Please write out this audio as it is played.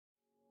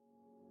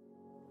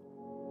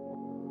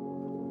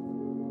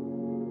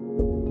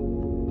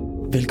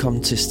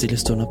Velkommen til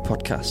Stillestunder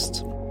podcast.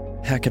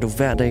 Her kan du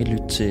hver dag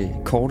lytte til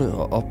korte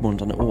og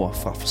opmuntrende ord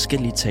fra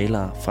forskellige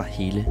talere fra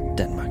hele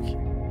Danmark.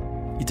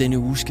 I denne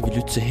uge skal vi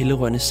lytte til Helle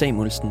Rønne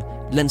Samuelsen,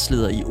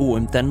 landsleder i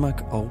OM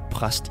Danmark og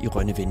præst i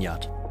Rønne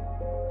Vineyard.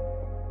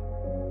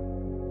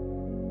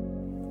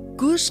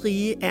 Guds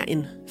rige er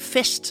en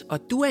fest, og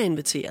du er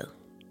inviteret.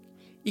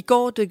 I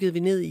går dykkede vi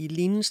ned i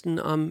lignelsen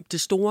om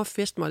det store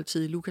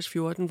festmåltid i Lukas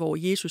 14, hvor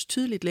Jesus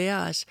tydeligt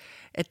lærer os,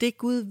 at det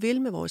Gud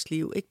vil med vores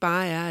liv ikke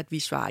bare er, at vi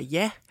svarer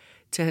ja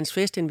til hans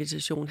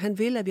festinvitation. Han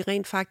vil, at vi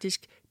rent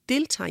faktisk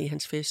deltager i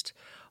hans fest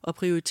og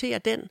prioriterer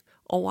den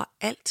over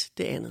alt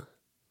det andet.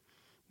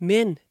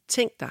 Men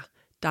tænk dig,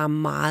 der er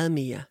meget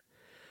mere.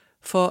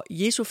 For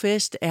Jesu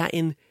fest er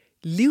en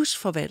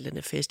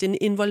livsforvandlende fest, en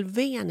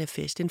involverende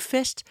fest, en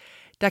fest,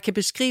 der kan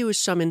beskrives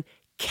som en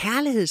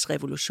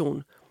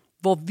kærlighedsrevolution,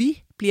 hvor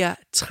vi bliver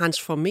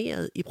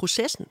transformeret i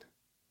processen.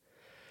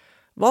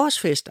 Vores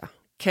fester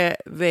kan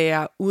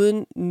være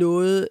uden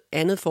noget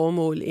andet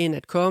formål end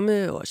at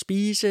komme og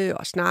spise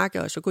og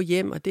snakke og så gå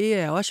hjem, og det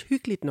er også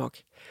hyggeligt nok.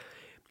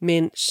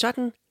 Men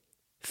sådan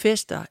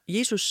fester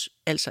Jesus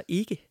altså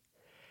ikke.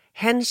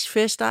 Hans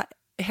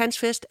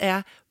fest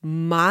er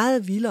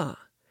meget vildere.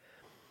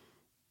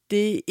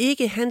 Det er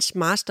ikke hans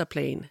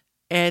masterplan,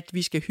 at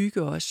vi skal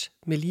hygge os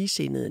med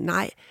ligesindede.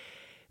 Nej,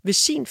 ved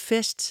sin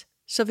fest,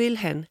 så vil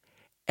han,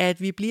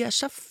 at vi bliver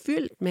så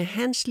fyldt med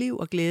hans liv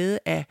og glæde,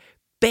 at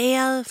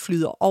bæret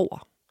flyder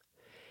over.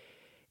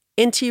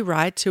 N.T.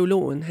 Wright,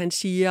 teologen, han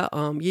siger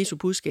om Jesu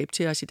budskab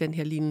til os i den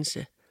her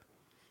lignelse.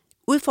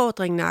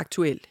 Udfordringen er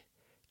aktuel.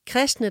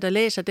 Kristne, der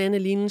læser denne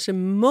lignelse,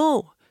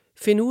 må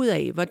finde ud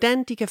af,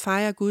 hvordan de kan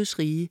fejre Guds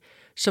rige,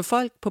 så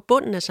folk på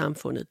bunden af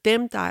samfundet,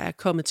 dem der er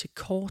kommet til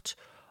kort,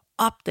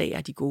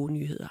 opdager de gode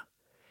nyheder.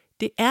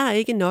 Det er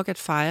ikke nok at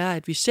fejre,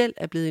 at vi selv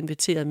er blevet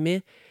inviteret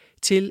med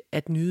til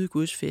at nyde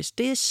Guds fest.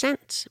 Det er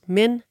sandt,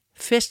 men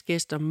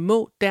festgæster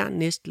må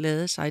dernæst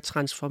lade sig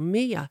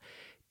transformere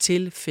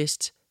til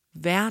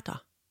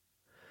festværter.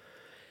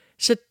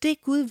 Så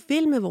det Gud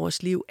vil med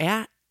vores liv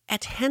er,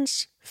 at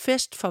hans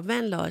fest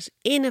forvandler os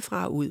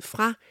indefra og ud,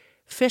 fra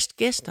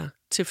festgæster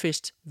til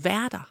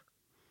festværter.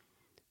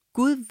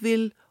 Gud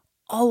vil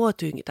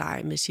overdynge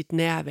dig med sit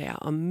nærvær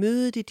og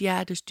møde dit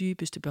hjertes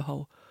dybeste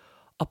behov.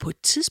 Og på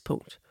et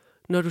tidspunkt,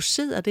 når du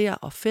sidder der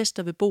og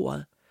fester ved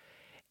bordet,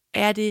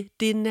 er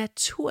det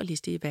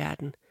naturligste i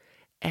verden,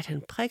 at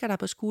han prikker dig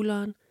på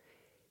skulderen,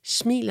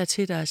 smiler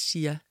til dig og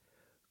siger,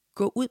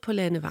 gå ud på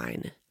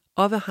landevejene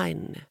og ved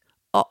hegnene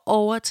og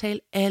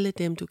overtal alle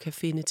dem, du kan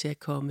finde til at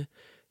komme,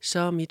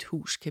 så mit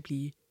hus kan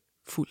blive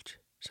fuldt,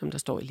 som der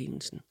står i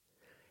lignelsen.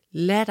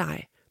 Lad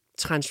dig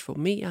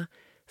transformere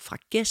fra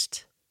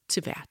gæst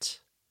til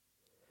vært.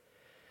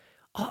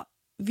 Og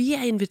vi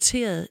er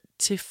inviteret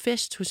til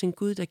fest hos en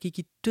Gud, der gik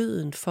i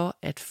døden for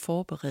at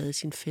forberede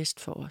sin fest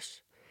for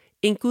os.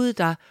 En Gud,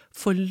 der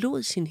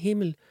forlod sin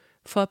himmel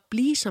for at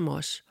blive som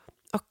os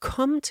og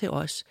komme til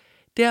os,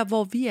 der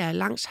hvor vi er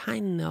langs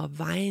hegnene og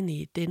vejene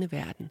i denne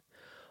verden.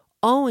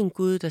 Og en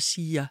Gud, der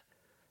siger,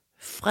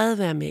 fred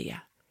være med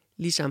jer,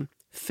 ligesom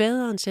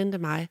faderen sendte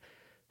mig,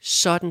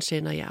 sådan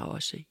sender jeg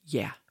også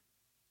jer.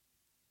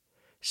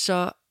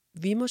 Så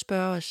vi må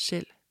spørge os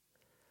selv,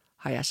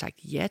 har jeg sagt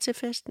ja til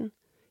festen?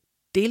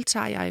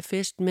 Deltager jeg i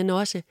festen, men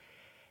også,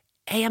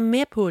 er jeg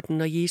med på den,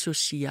 når Jesus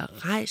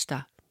siger, rejs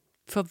dig,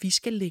 for vi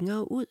skal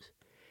længere ud.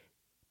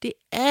 Det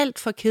er alt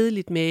for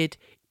kedeligt med et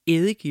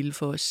ædegilde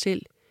for os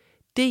selv.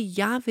 Det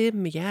jeg vil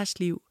med jeres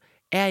liv,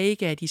 er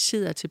ikke, at I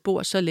sidder til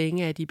bord så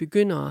længe, at I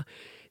begynder at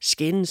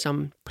skændes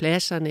om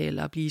pladserne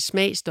eller blive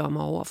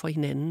smagsdommer over for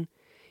hinanden.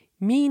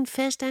 Min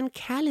fest er en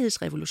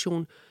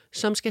kærlighedsrevolution,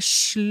 som skal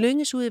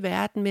slynges ud i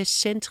verden med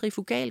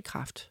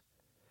centrifugalkraft.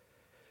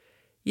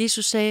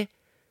 Jesus sagde,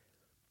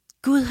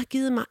 Gud har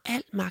givet mig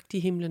al magt i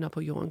himlen og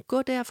på jorden.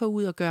 Gå derfor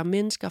ud og gør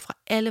mennesker fra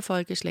alle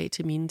folkeslag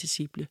til mine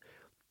disciple.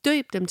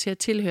 Døb dem til at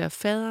tilhøre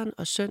faderen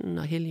og sønnen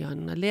og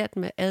helligånden, og lær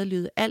dem at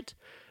adlyde alt,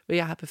 hvad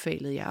jeg har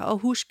befalet jer. Og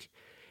husk,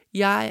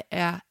 jeg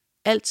er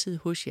altid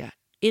hos jer,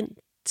 ind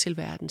til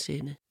verdens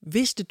ende.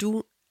 Vidste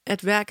du,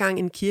 at hver gang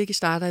en kirke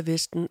starter i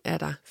Vesten, er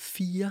der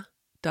 4,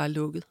 der er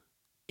lukket?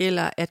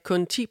 Eller at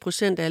kun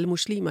 10% af alle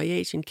muslimer i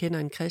Asien kender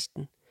en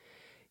kristen?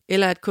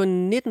 Eller at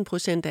kun 19%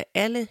 af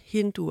alle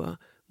hinduer,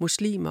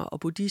 muslimer og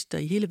buddhister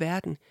i hele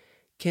verden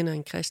kender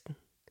en kristen?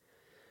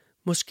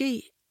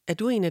 Måske er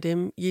du en af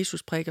dem,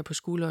 Jesus prikker på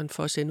skulderen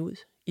for at sende ud.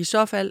 I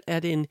så fald er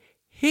det en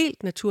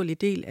helt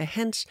naturlig del af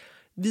hans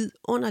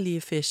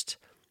vidunderlige fest,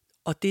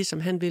 og det, som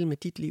han vil med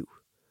dit liv.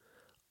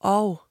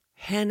 Og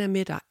han er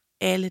med dig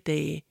alle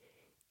dage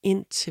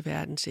ind til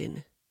verdens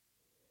ende.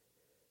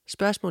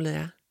 Spørgsmålet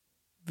er,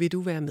 vil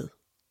du være med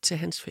til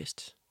hans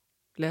fest?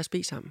 Lad os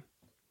bede sammen.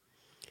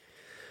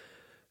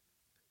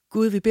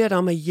 Gud, vi beder dig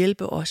om at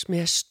hjælpe os med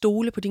at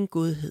stole på din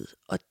godhed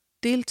og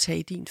deltage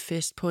i din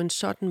fest på en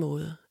sådan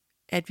måde,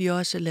 at vi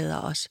også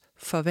lader os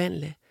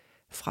forvandle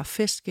fra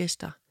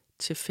festgæster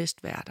til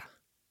festværter.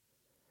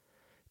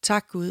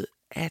 Tak Gud,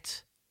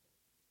 at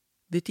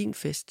ved din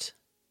fest,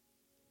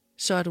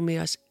 så er du med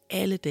os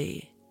alle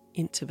dage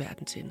ind til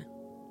verdens ende.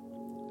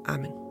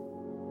 Amen.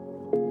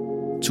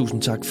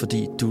 Tusind tak,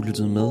 fordi du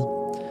lyttede med.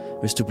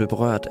 Hvis du blev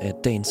berørt af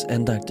dagens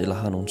andagt eller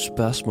har nogle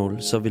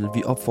spørgsmål, så vil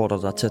vi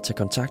opfordre dig til at tage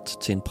kontakt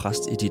til en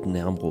præst i dit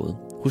nærområde.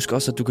 Husk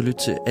også, at du kan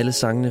lytte til alle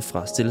sangene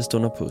fra Stille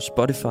Stunder på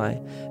Spotify,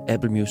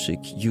 Apple Music,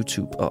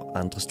 YouTube og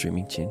andre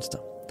streamingtjenester.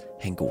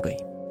 Ha' en god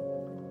dag.